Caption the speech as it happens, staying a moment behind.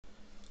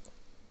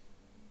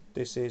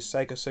This is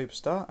Sega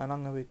Superstar, and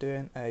I'm going to be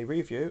doing a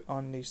review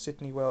on the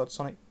Sydney World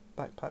Sonic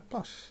Backpack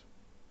Plush.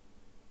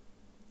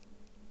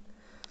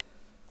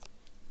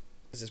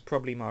 This is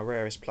probably my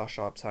rarest plush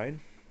I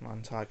obtain in my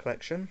entire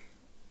collection.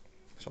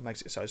 That's what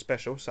makes it so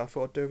special, so I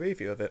thought I'd do a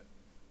review of it.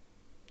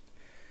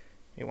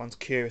 If anyone's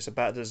curious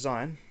about the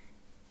design,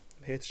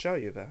 I'm here to show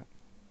you about it.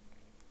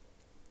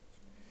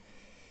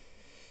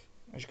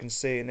 As you can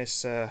see in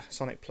this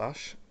Sonic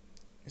plush,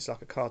 it's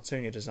like a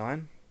cartoony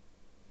design.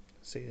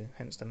 See,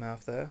 hence the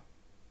mouth there.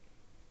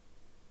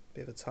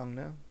 Bit of a tongue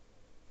there.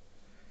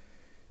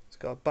 It's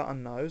got a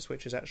button nose,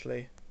 which is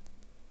actually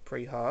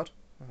pretty hard.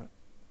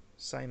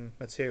 Same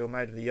material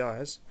made of the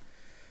eyes,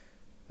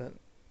 but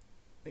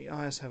the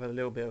eyes have a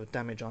little bit of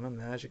damage on them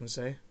there, as you can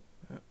see.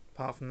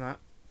 Apart from that,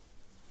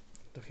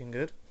 looking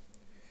good.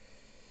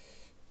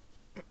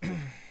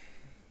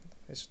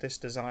 This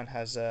design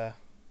has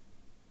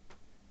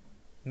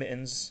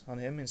mittens on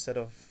him instead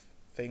of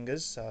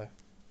fingers, so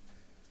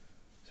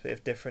it's a bit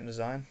of different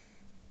design.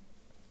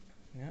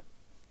 Yeah,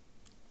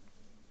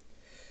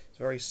 it's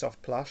very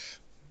soft plush,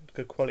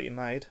 good quality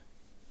made,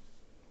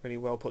 really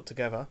well put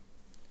together.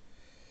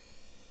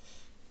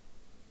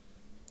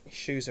 His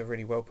shoes are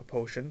really well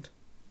proportioned,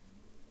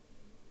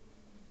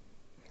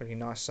 really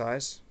nice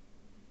size.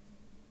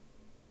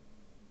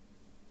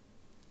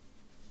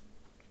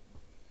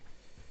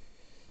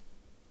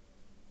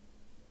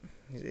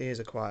 His ears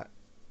are quite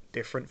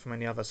different from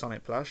any other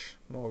Sonic plush,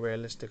 more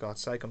realistic I'd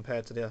say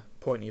compared to the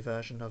pointy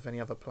version of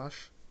any other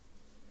plush.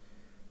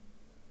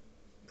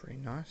 Pretty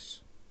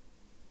nice.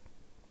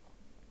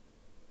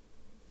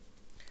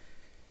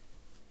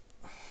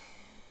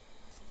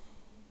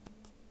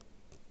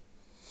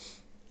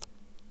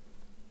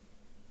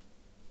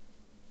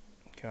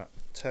 Okay,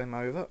 turn him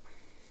over.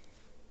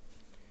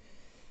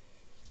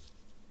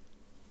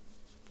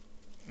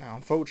 Now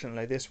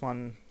unfortunately this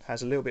one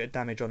has a little bit of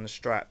damage on the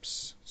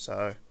straps,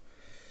 so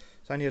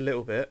it's only a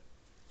little bit,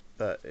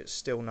 but it's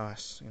still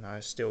nice, you know,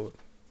 it still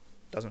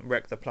doesn't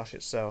wreck the plush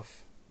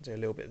itself. There's a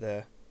little bit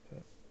there,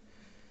 but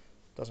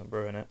doesn't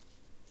ruin it.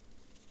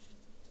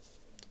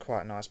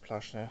 Quite a nice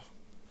plush there.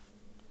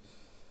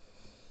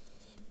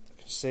 You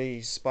can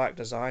see spike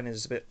design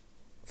is a bit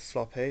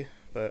floppy,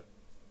 but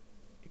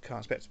you can't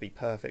expect it to be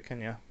perfect,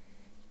 can you?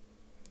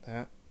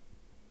 That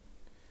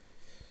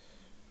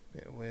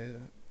bit weird.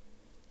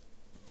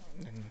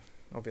 And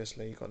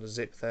obviously you've got the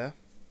zip there.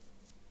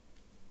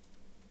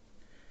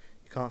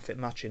 You can't fit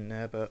much in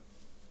there, but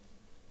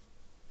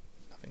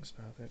nothing's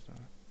perfect.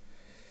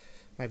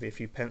 Maybe a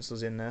few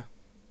pencils in there.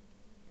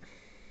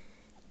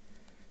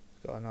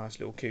 Got a nice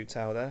little cute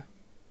tail there,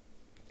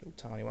 little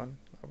tiny one,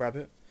 a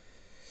rabbit.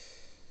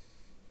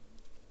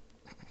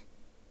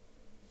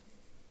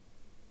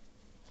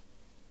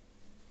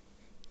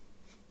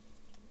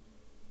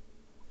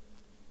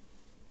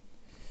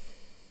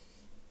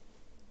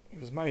 It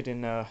was made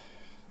in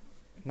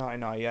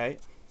 1998,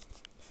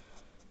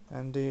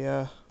 and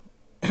you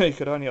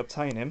could only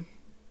obtain him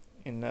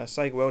in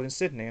Sega World in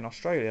Sydney in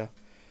Australia.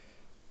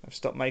 They've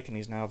stopped making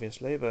these now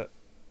obviously, but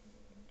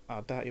I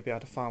doubt you'll be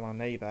able to find one on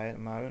eBay at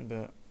the moment,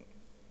 but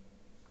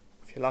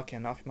if you're lucky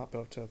enough you might be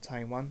able to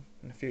obtain one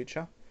in the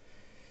future.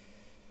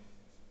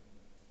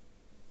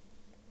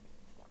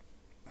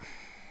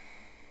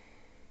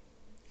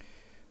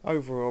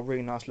 Overall,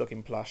 really nice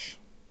looking plush.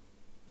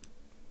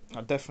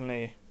 I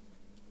definitely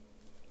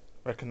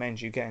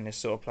recommend you getting this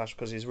sort of plush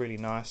because it's really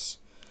nice,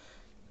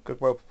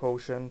 good, well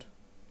proportioned,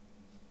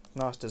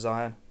 nice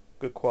design,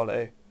 good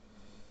quality,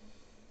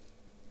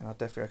 and I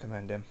definitely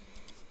recommend him.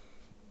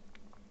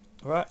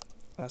 Alright,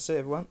 that's it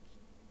everyone.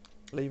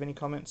 Leave any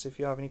comments if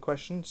you have any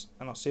questions,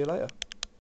 and I'll see you later.